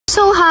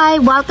So hi!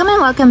 Welcome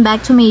and welcome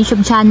back to my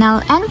YouTube channel,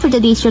 and for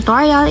today's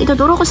tutorial,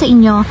 ituturo ko sa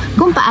inyo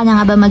kung paano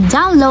nga ba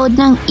mag-download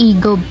ng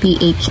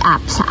eGovPH app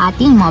sa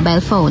ating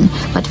mobile phone.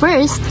 But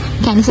first,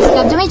 kindly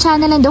subscribe to my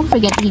channel and don't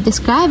forget to hit the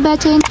subscribe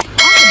button and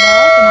the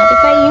bell to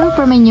notify you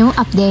for my new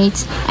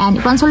updates. And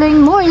if you want to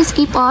learn more, just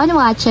keep on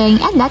watching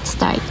and let's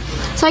start.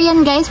 So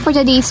ayan guys, for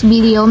today's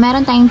video,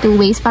 meron tayong 2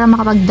 ways para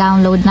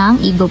makapag-download ng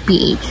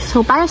eGovPH.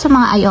 So para sa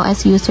mga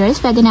iOS users,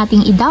 pwede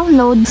nating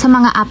i-download sa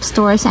mga app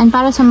stores, and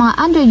para sa mga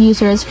Android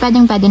users,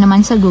 pwede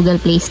naman sa Google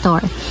Play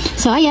Store.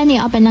 So ayan,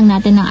 i-open lang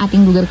natin ng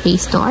ating Google Play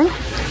Store.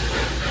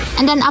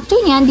 And then after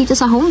nyan, dito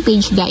sa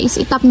homepage guys,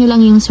 i-tap nyo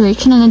lang yung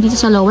search na nandito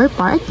sa lower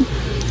part.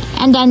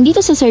 And then dito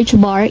sa search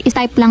bar,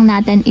 i-type lang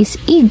natin is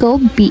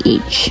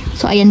eGovPH.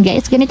 So ayan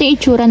guys, ganito yung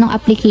itsura ng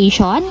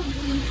application.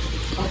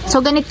 So,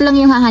 ganito lang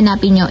yung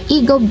hahanapin nyo,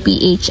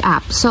 eGovPH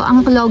app. So,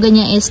 ang logo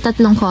niya is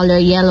tatlong color,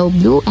 yellow,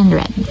 blue, and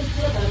red.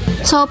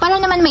 So, para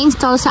naman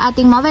ma-install sa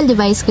ating mobile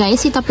device,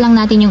 guys, itap lang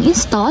natin yung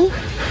install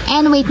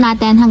and wait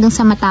natin hanggang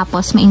sa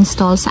matapos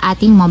ma-install sa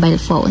ating mobile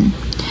phone.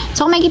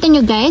 So, kung makikita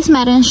nyo guys,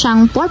 meron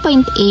siyang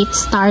 4.8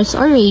 stars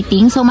or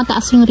rating. So,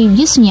 mataas yung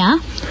reviews niya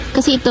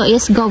kasi ito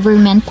is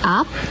government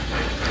app.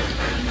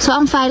 So,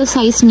 ang file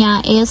size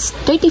niya is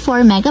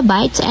 34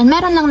 megabytes and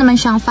meron lang naman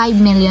siyang 5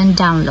 million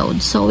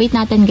downloads. So, wait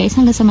natin guys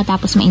hanggang sa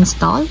matapos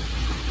ma-install.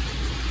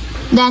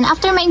 Then,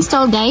 after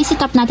ma-install guys,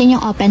 itap natin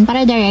yung open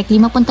para directly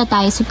mapunta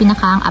tayo sa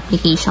pinakaang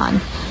application.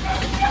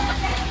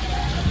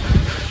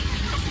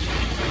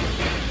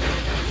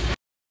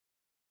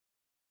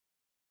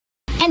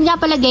 And nga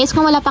pala guys,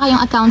 kung wala pa kayong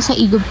account sa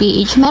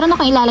eGovPH, meron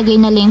akong ilalagay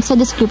na link sa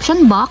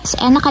description box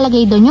and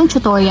nakalagay doon yung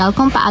tutorial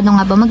kung paano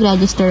nga ba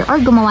mag-register or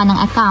gumawa ng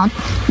account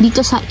dito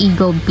sa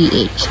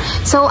eGovPH.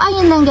 So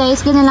ayun lang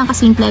guys, ganun lang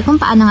kasimple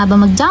kung paano nga ba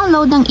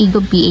mag-download ng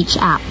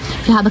eGovPH app.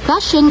 If you have a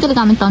question, can you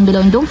comment down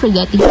below and don't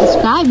forget to hit the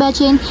subscribe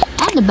button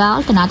and the bell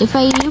to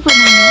notify you for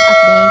my new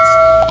updates.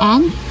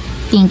 And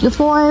thank you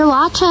for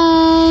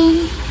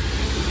watching!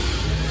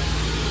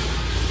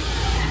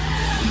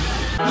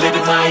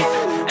 Living life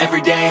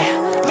every day,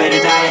 late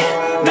at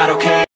night, not okay.